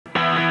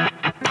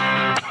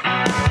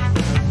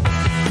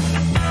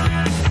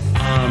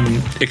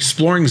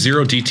exploring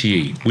zero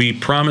DTE. We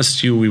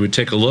promised you we would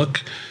take a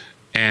look,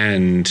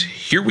 and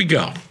here we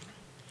go.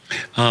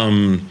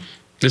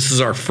 This is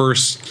our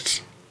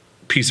first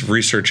piece of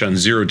research on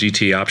zero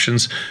DTE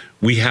options.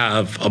 We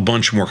have a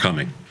bunch more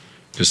coming,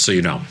 just so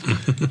you know.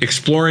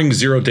 Exploring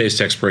 0 days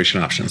to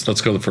expiration options.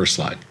 Let's go to the first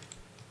slide.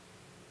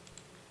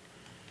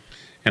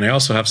 And I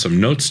also have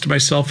some notes to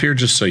myself here,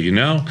 just so you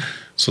know,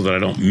 so that I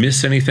don't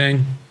miss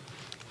anything.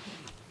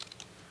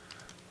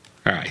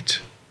 All right.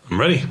 I'm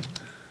ready.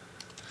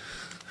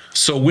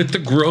 So with the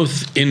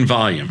growth in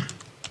volume,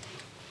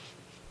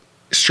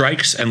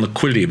 strikes, and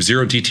liquidity of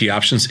zero DTE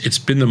options, it's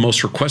been the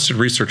most requested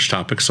research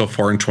topic so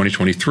far in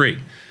 2023.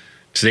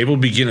 Today we'll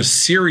begin a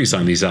series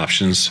on these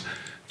options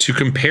to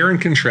compare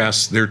and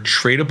contrast their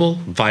tradable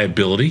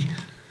viability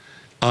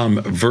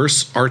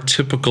versus our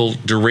typical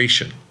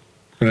duration.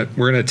 We're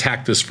going to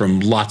attack this from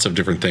lots of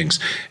different things.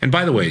 And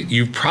by the way,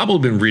 you've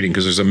probably been reading,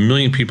 because there's a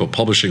million people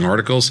publishing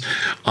articles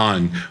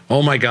on,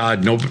 oh my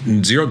God, no,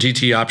 zero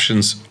DTE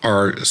options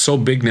are so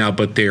big now,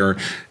 but they're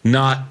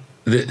not,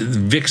 the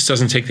VIX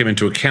doesn't take them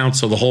into account,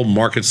 so the whole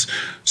market's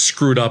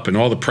screwed up and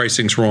all the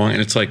pricing's wrong. And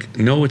it's like,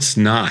 no, it's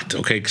not.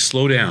 Okay,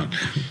 slow down.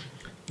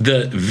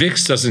 The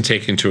VIX doesn't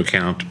take into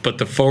account, but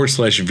the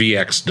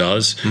 /VX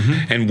does.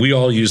 And we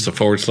all use the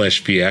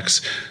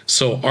 /VX.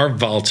 So our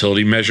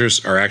volatility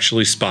measures are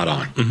actually spot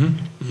on.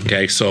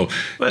 Okay, so.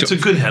 Well, it's a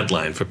good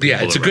headline for people.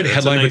 Yeah, it's a good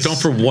headline, but don't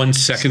for 1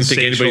 second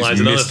think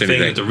anybody's missed anything.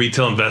 That the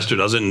retail investor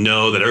doesn't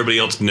know that everybody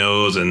else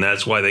knows, and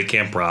that's why they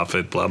can't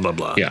profit, blah, blah,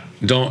 blah. Yeah,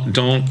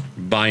 don't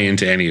buy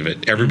into any of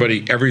it.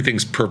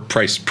 Everything's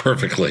priced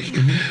perfectly.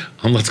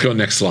 Let's go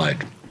next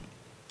slide.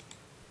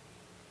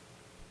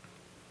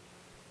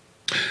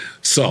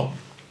 So,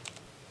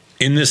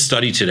 in this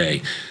study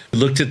today, we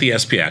looked at the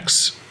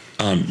SPX,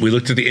 we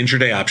looked at the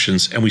intraday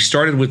options, and we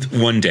started with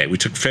 1 day. We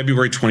took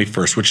February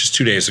 21st, which is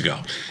 2 days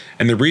ago.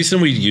 And the reason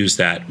we used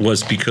that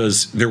was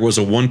because there was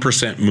a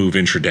 1% move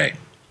intraday.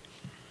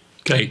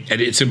 Okay,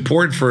 and it's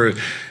important for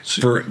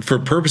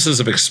purposes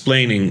of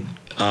explaining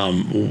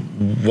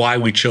why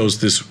we chose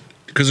this,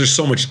 because there's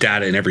so much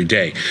data in every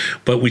day.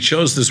 But we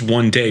chose this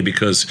 1 day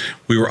because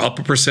we were up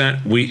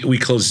 1%.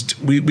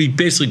 We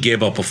basically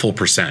gave up a full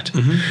percent.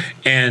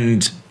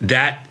 And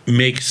that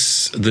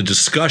makes the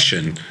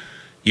discussion,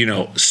 you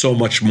know, so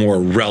much more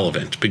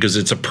relevant, because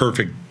it's a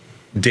perfect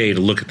day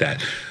to look at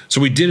that. So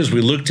we did is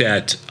we looked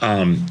at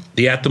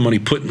the at-the-money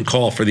put and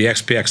call for the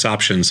XPX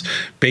options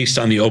based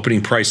on the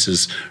opening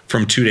prices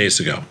from 2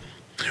 days ago.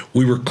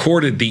 We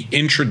recorded the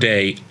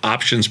intraday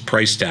options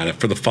price data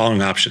for the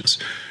following options: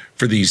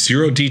 for the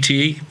 0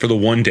 DTE, for the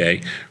 1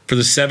 day, for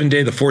the 7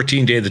 day, the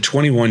 14 day, the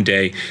 21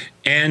 day,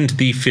 and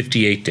the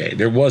 58 day.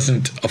 There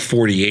wasn't a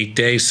 48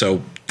 day,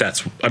 so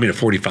a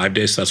 45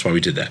 days, so that's why we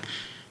did that.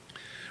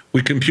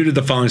 We computed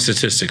the following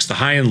statistics: the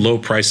high and low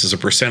price as a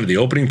percent of the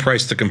opening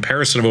price, the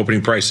comparison of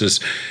opening prices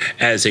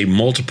as a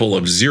multiple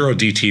of 0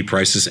 DTE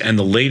prices, and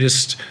the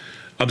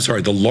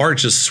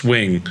largest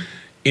swing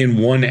in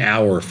 1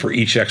 hour for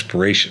each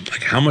expiration.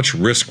 Like, how much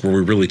risk were we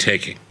really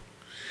taking?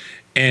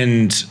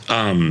 And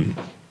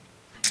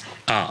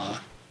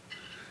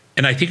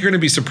I think you're going to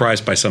be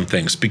surprised by some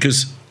things,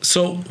 because,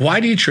 so why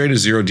do you trade a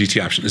 0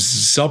 DTE option? Is it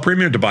to sell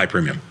premium or to buy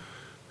premium?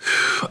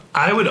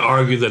 I would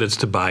argue that it's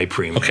to buy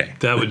premium. Okay,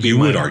 that would be. You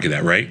would argue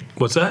that, right?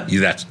 What's that?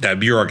 That'd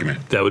be your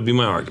argument. That would be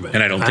my argument.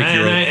 And I don't think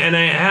and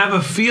I have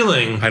a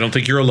feeling. I don't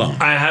think you're alone.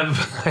 I have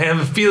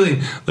a feeling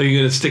like you're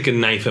going to stick a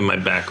knife in my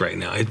back right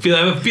now. I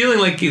have a feeling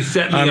like you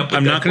set me up.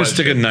 I'm not going to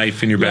stick a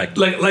knife in your back.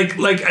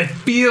 Like I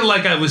feel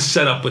like I was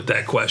set up with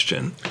that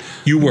question.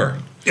 You were.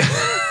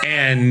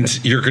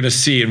 And you're going to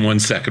see in 1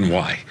 second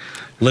why.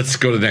 Let's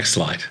go to the next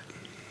slide.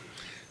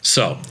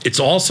 So it's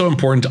also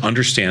important to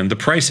understand the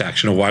price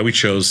action of why we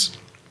chose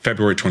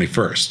February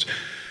 21st,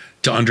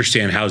 to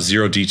understand how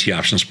 0 DT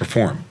options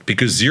perform.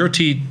 Because 0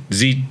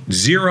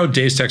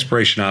 days to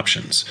expiration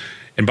options,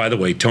 and by the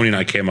way, Tony and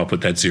I came up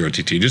with that 0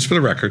 DT, just for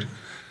the record,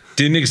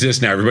 didn't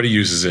exist, now everybody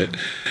uses it.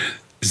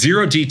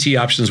 0 DT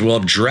options will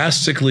have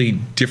drastically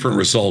different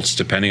results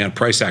depending on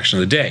price action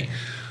of the day.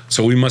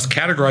 So we must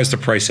categorize the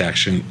price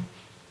action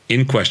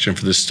in question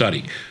for this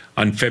study.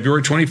 On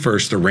February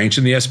 21st, the range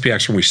in the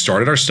SPX when we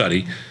started our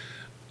study,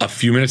 a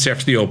few minutes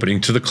after the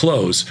opening to the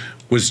close,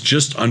 was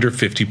just under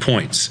 50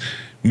 points,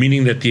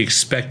 meaning that the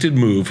expected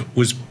move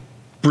was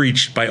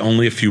breached by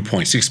only a few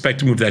points. The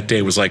expected move that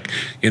day was like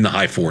in the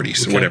high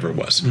 40s, or whatever it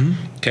was.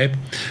 Okay.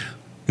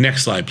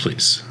 Next slide,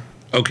 please.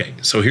 Okay,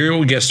 so here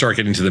we start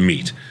getting to the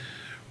meat.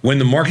 When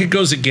the market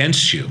goes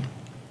against you,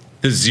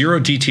 the 0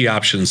 DT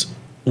options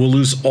will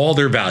lose all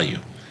their value,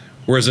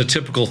 whereas a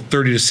typical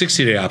 30 to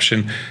 60 day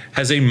option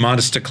has a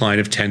modest decline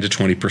of 10 to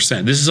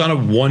 20%. This is on a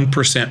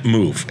 1%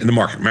 move in the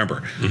market,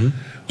 remember.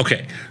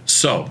 Okay,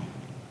 so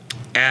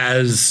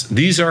as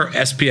these are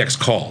SPX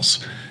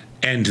calls,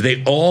 and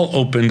they all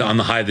opened on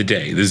the high of the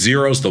day. The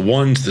zeros, the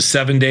ones, the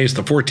 7 days,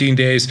 the 14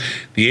 days,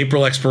 the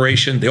April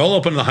expiration, they all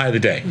opened on the high of the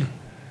day.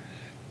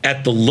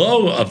 At the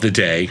low of the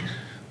day,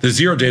 the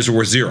 0 days were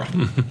worth 0.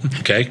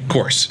 Okay, of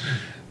course.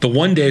 The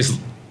 1 days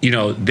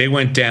they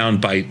went down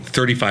by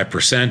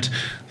 35%.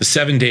 The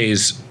 7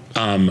 days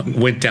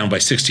went down by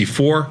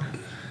 64.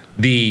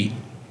 Daily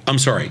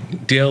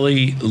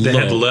they low.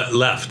 had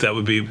left. That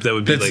would be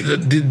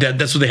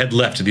That's what they had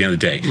left at the end of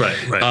the day. Right.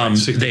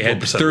 64% They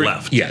had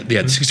left. Yeah, they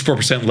had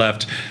 64%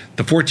 left.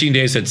 The 14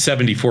 days had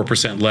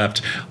 74%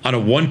 left. On a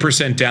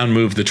 1% down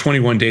move, the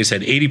 21 days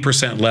had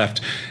 80%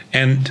 left,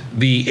 and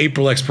the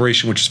April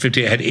expiration, which is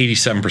 50, had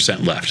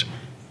 87% left.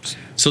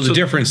 So the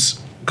difference.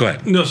 Go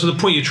ahead. No, so the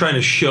point you're trying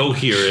to show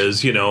here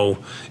is,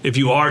 if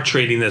you are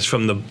trading this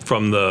from the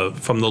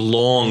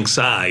long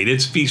side,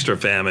 it's feast or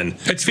famine.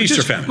 It's feast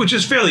or famine, which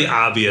is fairly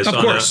obvious. Of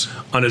course,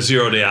 on a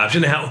 0-day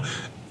option. How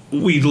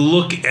we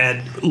look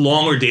at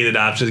longer dated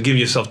options to give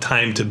yourself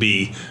time to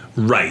be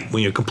right.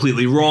 When you're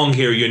completely wrong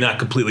here, you're not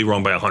completely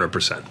wrong by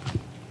 100%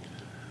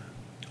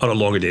 on a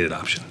longer dated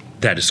option.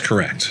 That is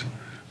correct.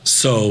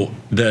 So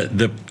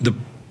the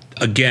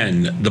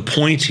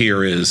point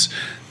here is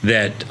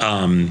that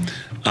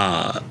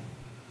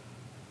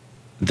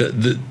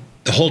the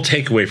whole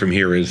takeaway from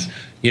here is,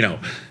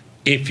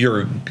 if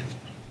you're,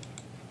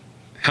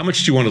 how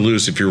much do you want to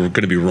lose if you're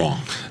going to be wrong?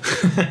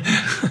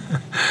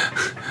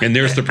 And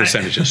there's the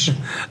percentages.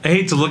 I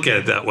hate to look at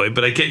it that way,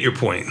 but I get your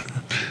point.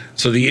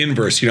 So the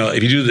inverse,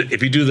 if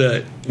you do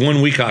the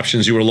 1 week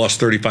options, you would have lost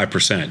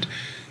 35%.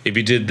 If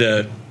you did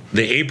the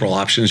April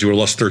options, you would have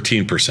lost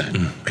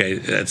 13%. Okay,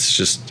 that's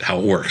just how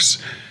it works.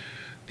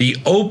 The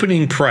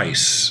opening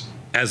price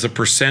as a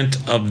percent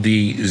of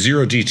the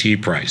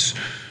 0DT price.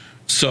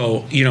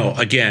 So,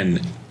 again,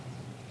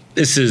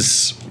 this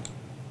is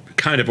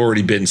kind of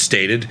already been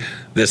stated,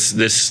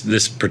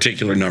 this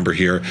particular number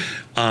here.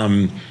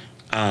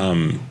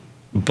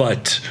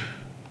 But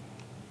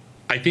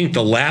I think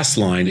the last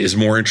line is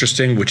more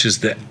interesting, which is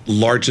the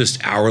largest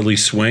hourly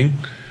swing,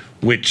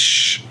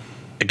 which,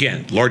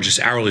 again, largest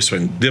hourly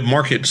swing. The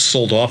market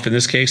sold off in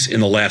this case in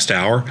the last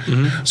hour.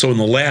 So in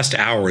the last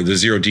hour, the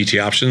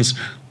 0DT options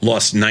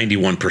lost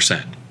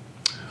 91%.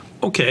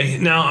 Okay,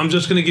 now I'm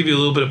just going to give you a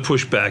little bit of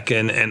pushback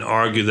and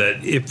argue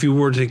that if you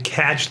were to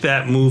catch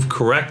that move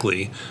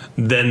correctly,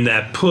 then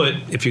that put,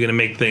 if you're going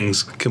to make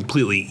things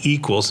completely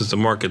equal since the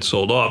market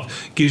sold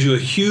off, gives you a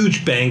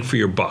huge bang for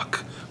your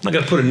buck. I'm not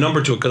going to put a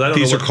number to it because I don't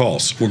know. These are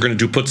calls. We're going to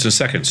do puts in a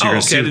second, so you're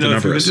going to see what the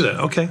number is. Do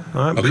that. Okay,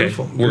 all right,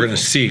 beautiful. We're going to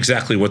see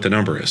exactly what the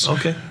number is.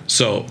 Okay.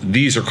 So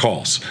these are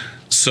calls.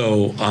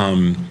 So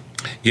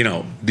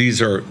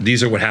these are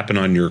what happened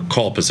on your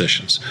call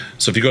positions.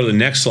 So if you go to the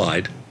next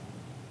slide.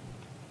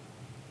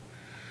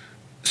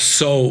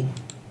 So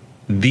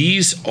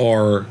these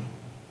are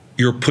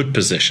your put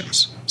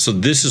positions. So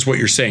this is what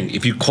you're saying.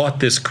 If you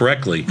caught this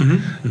correctly,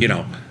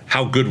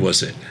 how good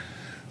was it?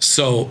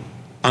 So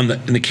in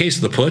the case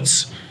of the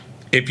puts,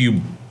 if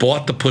you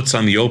bought the puts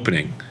on the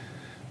opening,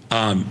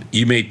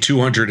 you made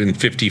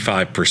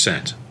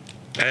 255%.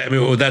 I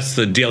mean, that's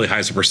the daily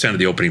highs of percent of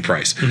the opening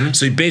price.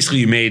 So basically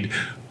you made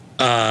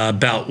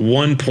about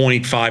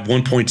 1.5,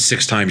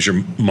 1.6 times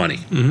your money.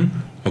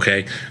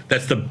 Okay,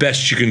 that's the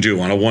best you can do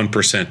on a 1%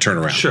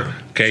 turnaround. Sure.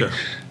 Okay, sure.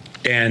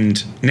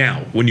 And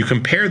now when you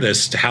compare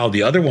this to how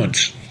the other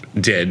ones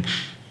did,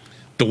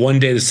 the 1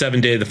 day, the 7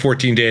 day, the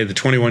 14 day, the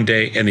 21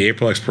 day, and the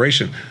April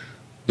expiration,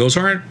 those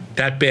aren't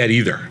that bad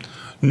either.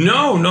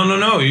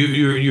 No.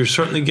 You're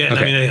certainly getting.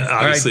 Okay. I mean,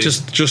 obviously, all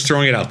right, just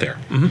throwing it out there.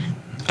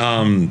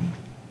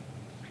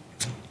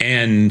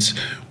 And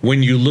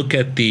when you look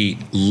at the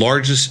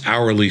largest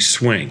hourly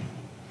swing.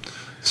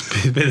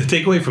 The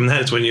takeaway from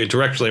that is when you're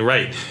directionally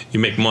right, you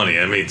make money.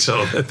 I mean,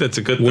 so that's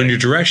a good thing. When you're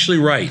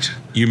directionally right,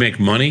 you make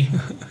money,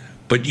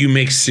 but you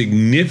make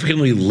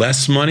significantly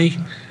less money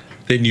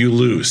than you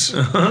lose.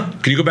 Can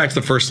you go back to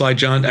the first slide,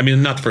 John? I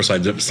mean, not the first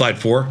slide, slide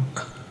 4.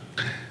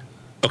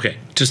 Okay,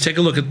 just take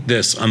a look at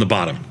this on the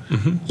bottom.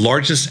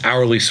 Largest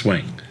hourly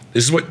swing.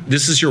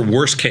 This is your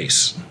worst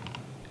case.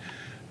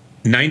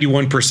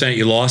 91%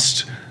 you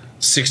lost.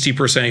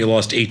 60% you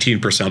lost,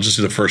 18%. I'll just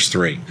do the first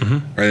 3,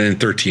 and then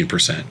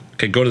 13%.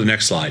 Okay, go to the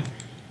next slide.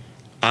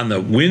 On the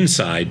win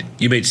side,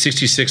 you made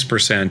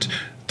 66%,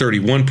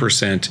 31%,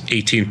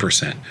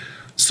 18%.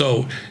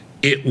 So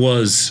it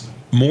was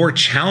more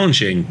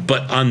challenging,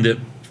 but on the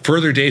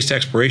further days to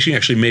expiration, you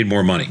actually made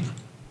more money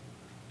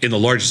in the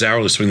largest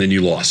hourly swing than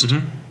you lost.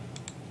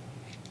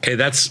 Okay,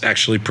 that's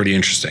actually pretty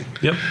interesting.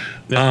 Yep.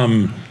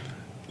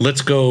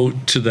 Let's go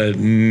to the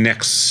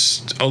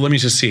next. Oh, let me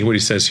just see what he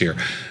says here.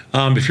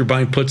 If you're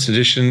buying puts in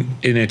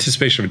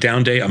anticipation of a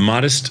down day, a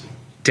modest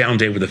down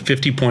day with a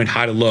 50-point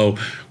high to low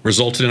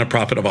resulted in a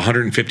profit of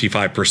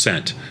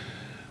 155%.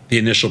 The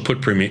initial put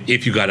premium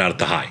if you got out at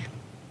the high.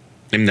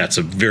 I mean, that's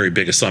a very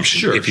big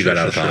assumption if you got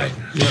out at the high.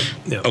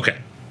 Yep. Okay.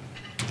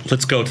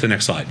 Let's go to the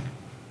next slide.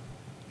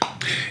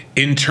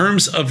 In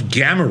terms of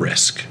gamma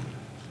risk,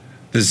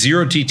 the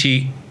 0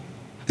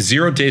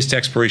 days to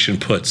expiration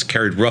puts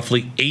carried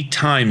roughly 8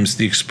 times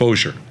the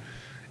exposure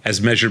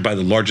as measured by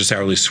the largest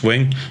hourly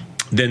swing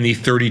than the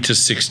 30 to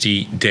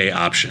 60 day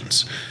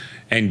options.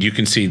 And you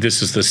can see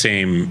this is the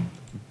same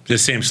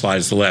slide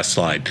as the last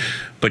slide,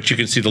 but you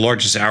can see the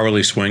largest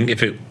hourly swing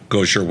if it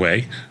goes your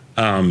way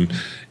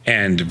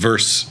And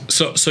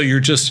so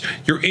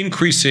you're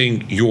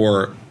increasing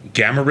your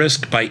gamma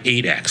risk by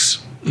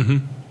 8x.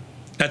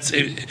 That's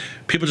it.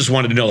 People just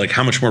wanted to know, like,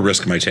 how much more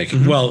risk am I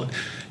taking? Well,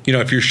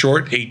 if you're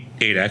short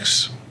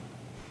 8x,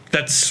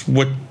 that's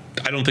what,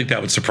 I don't think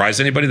that would surprise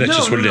anybody. That's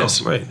just what it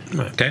is. Right.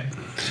 Okay.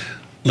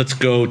 Let's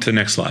go to the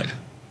next slide.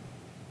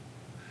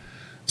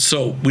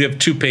 So we have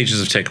 2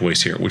 pages of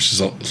takeaways here, which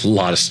is a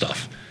lot of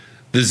stuff.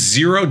 The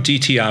zero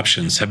DT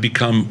options have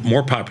become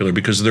more popular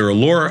because of their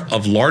allure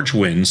of large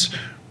wins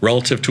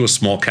relative to a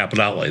small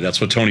capital outlay.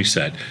 That's what Tony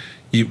said.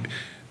 You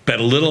bet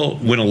a little,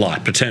 win a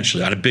lot,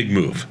 potentially, on a big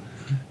move.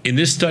 In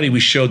this study, we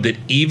showed that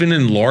even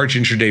in large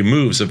intraday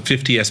moves of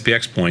 50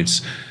 SPX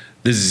points,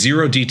 the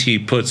zero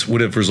DT puts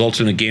would have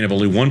resulted in a gain of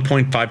only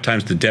 1.5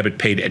 times the debit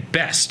paid at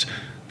best.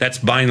 That's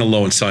buying the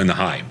low and selling the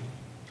high.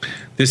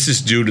 This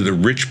is due to the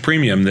rich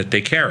premium that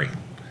they carry.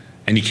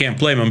 And you can't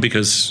blame them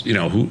because,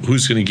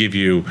 who's going to give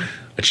you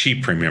a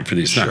cheap premium for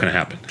these? It's not going to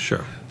happen.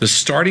 Sure. The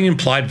starting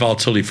implied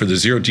volatility for the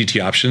zero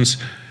DT options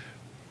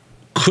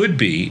could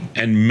be,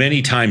 and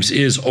many times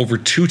is, over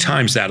 2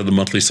 times that of the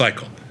monthly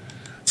cycle.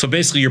 So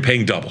basically, you're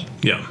paying double.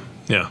 Yeah.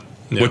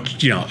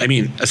 What,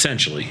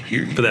 essentially.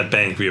 For that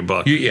bang for your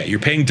buck. You're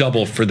paying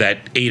double for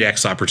that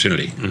 8x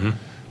opportunity.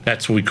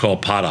 That's what we call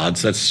pot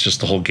odds. That's just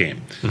the whole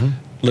game.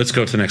 Let's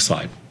go to the next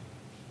slide.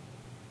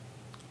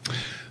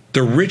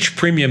 The rich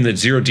premium that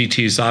zero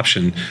DT's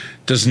option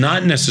does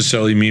not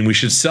necessarily mean we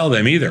should sell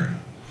them either.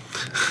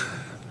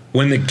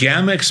 When the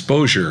gamma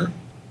exposure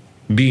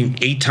being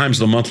 8 times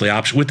the monthly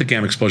option, with the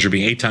gamma exposure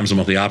being 8 times the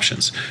monthly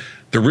options,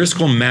 the risk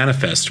will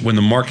manifest when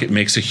the market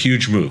makes a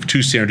huge move,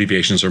 2 standard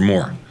deviations or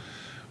more.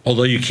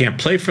 Although you can't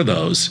play for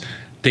those,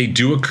 they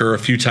do occur a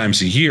few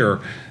times a year,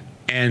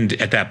 and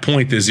at that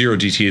point, the zero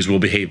DTs will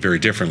behave very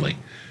differently.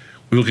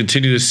 We will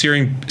continue the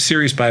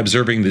series by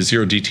observing the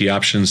zero DT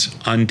options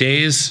on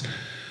days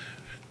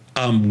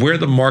where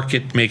the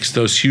market makes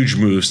those huge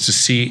moves to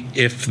see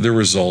if the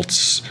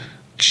results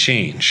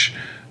change.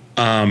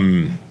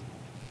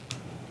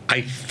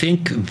 I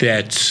think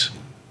that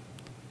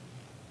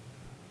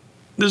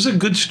there's a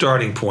good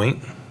starting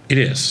point. It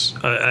is.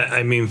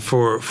 I mean,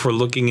 for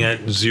looking at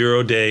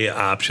 0-day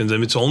options, I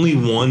mean, it's only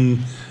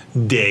one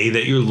day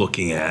that you're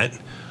looking at.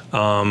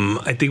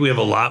 I think we have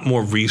a lot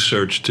more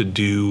research to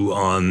do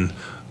on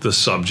the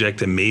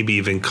subject and maybe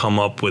even come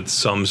up with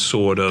some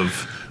sort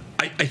of.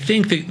 I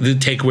think the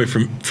takeaway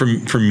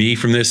from me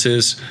from this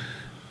is,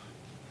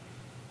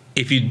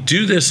 if you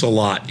do this a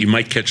lot, you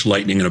might catch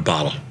lightning in a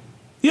bottle.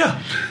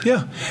 Yeah.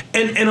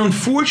 And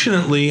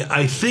unfortunately,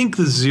 I think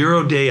the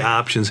 0-day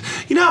options,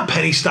 how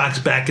penny stocks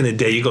back in the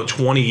day, you go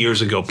 20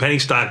 years ago, penny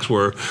stocks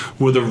were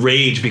the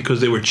rage because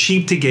they were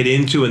cheap to get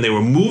into and they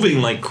were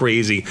moving like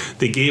crazy.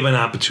 They gave an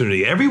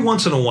opportunity. Every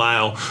once in a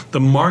while, the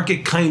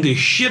market kind of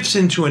shifts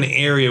into an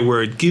area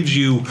where it gives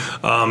you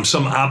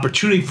some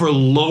opportunity for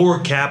lower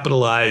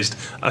capitalized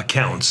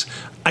accounts.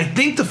 I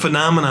think the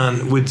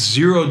phenomenon with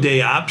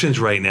 0-day options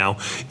right now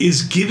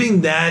is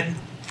giving that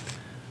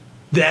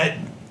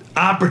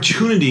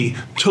opportunity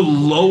to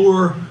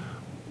lower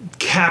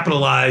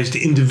capitalized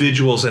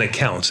individuals and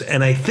accounts.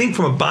 And I think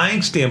from a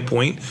buying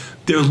standpoint,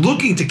 they're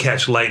looking to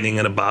catch lightning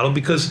in a bottle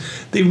because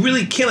they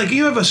really can't. Like,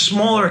 you have a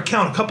smaller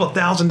account, a couple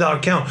 $1,000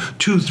 account,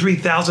 $2,000,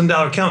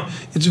 $3,000 account.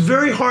 It's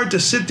very hard to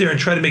sit there and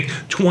try to make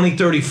 $20,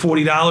 $30,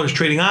 $40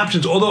 trading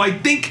options, although I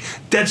think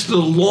that's the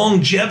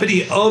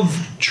longevity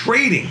of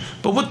trading.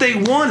 But what they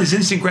want is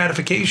instant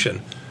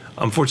gratification.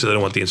 Unfortunately, they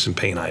don't want the instant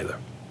pain either.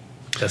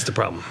 That's the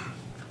problem.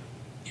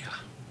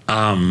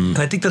 And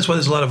I think that's why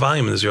there's a lot of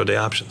volume in the 0-day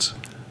options.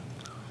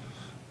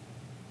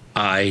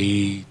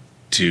 I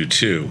do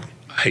too.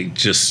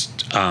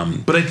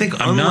 But I think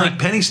unlike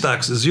penny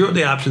stocks, the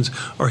 0-day options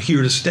are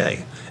here to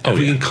stay. If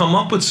we can come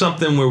up with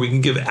something where we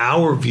can give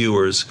our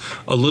viewers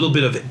a little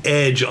bit of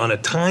edge on a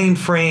time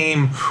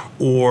frame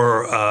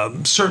or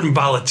certain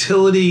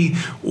volatility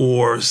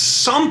or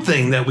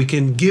something that we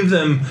can give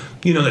them,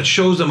 that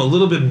shows them a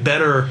little bit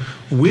better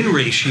win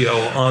ratio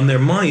on their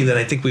money, then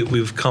I think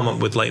we've come up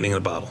with lightning in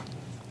a bottle.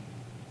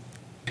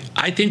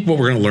 I think what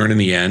we're going to learn in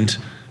the end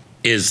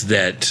is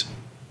that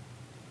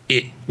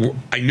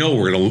I know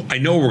we're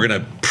going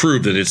to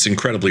prove that it's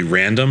incredibly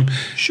random.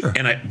 Sure.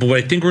 But what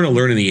I think we're going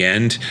to learn in the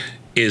end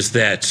is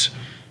that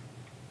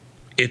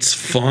it's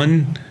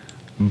fun,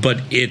 but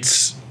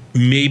it's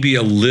maybe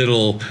a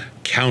little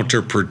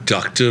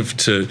counterproductive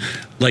to,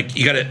 like,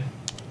 you're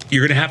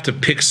going to have to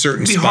pick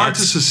certain spots. It'd be hard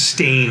to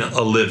sustain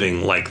a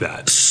living like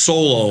that.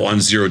 Solo on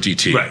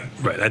 0DT.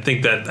 Right. I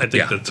think that's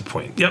the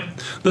point. Yep.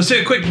 Let's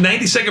take a quick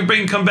 90-second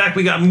break and come back.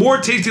 We got more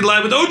Tasty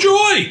Live with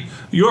Joy,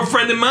 your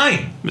friend and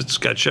mine, Mr.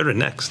 Scott Shutter,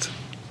 next.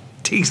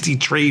 Tasty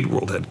Trade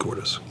World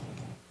Headquarters.